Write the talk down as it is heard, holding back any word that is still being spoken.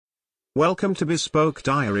Welcome to Bespoke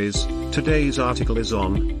Diaries. Today's article is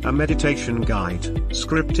on A Meditation Guide,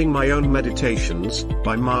 Scripting My Own Meditations,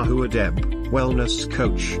 by Mahu Adeb, Wellness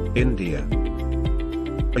Coach, India.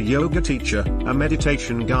 A yoga teacher, a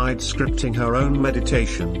meditation guide scripting her own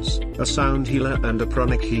meditations, a sound healer and a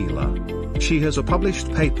pranic healer. She has a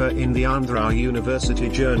published paper in the Andhra University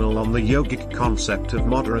Journal on the yogic concept of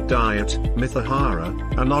moderate diet, Mithahara,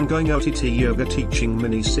 an ongoing OTT yoga teaching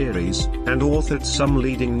mini-series, and authored some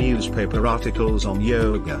leading newspaper articles on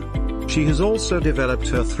yoga. She has also developed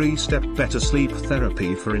her 3-step better sleep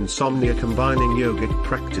therapy for insomnia combining yogic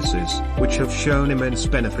practices, which have shown immense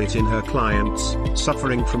benefit in her clients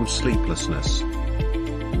suffering from sleeplessness.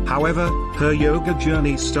 However, her yoga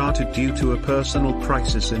journey started due to a personal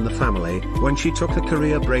crisis in the family, when she took a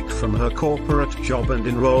career break from her corporate job and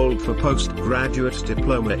enrolled for postgraduate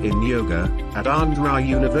diploma in yoga, at Andhra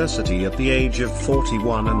University at the age of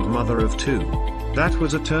 41 and mother of 2. That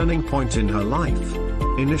was a turning point in her life.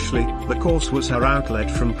 Initially, the course was her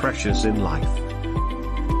outlet from pressures in life.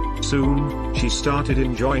 Soon, she started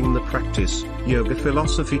enjoying the practice. Yoga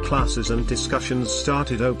philosophy classes and discussions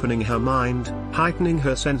started opening her mind, heightening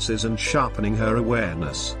her senses and sharpening her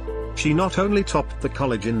awareness. She not only topped the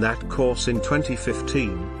college in that course in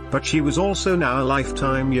 2015, but she was also now a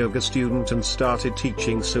lifetime yoga student and started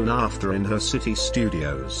teaching soon after in her city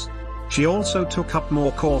studios. She also took up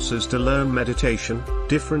more courses to learn meditation,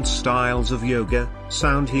 different styles of yoga,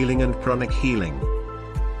 sound healing and pranic healing.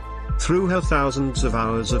 Through her thousands of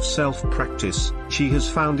hours of self-practice, she has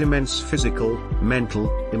found immense physical, mental,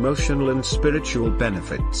 emotional and spiritual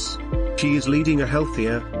benefits. She is leading a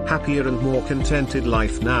healthier, happier and more contented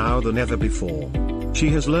life now than ever before. She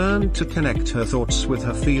has learned to connect her thoughts with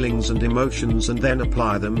her feelings and emotions and then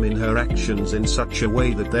apply them in her actions in such a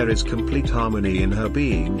way that there is complete harmony in her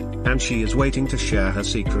being, and she is waiting to share her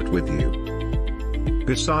secret with you.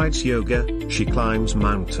 Besides yoga, she climbs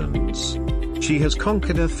mountains. She has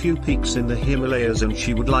conquered a few peaks in the Himalayas and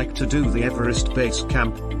she would like to do the Everest Base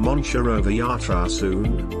Camp, Mansarovar Yatra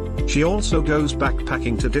soon. She also goes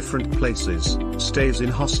backpacking to different places, stays in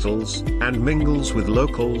hostels, and mingles with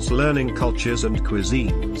locals learning cultures and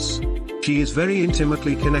cuisines. She is very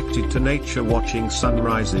intimately connected to nature, watching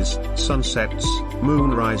sunrises, sunsets,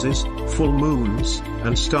 moonrises, full moons,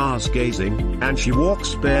 and stars gazing, and she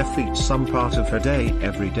walks bare feet some part of her day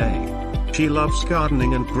every day. She loves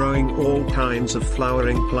gardening and growing all kinds of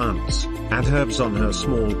flowering plants and herbs on her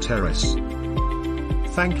small terrace.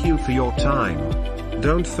 Thank you for your time.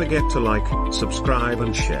 Don't forget to like, subscribe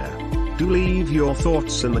and share. Do leave your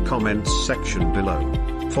thoughts in the comments section below.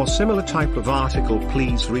 For similar type of article,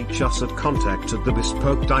 please reach us at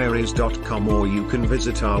contact@thebespokediaries.com, or you can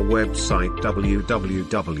visit our website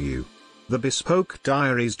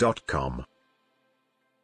www.thebespokediaries.com.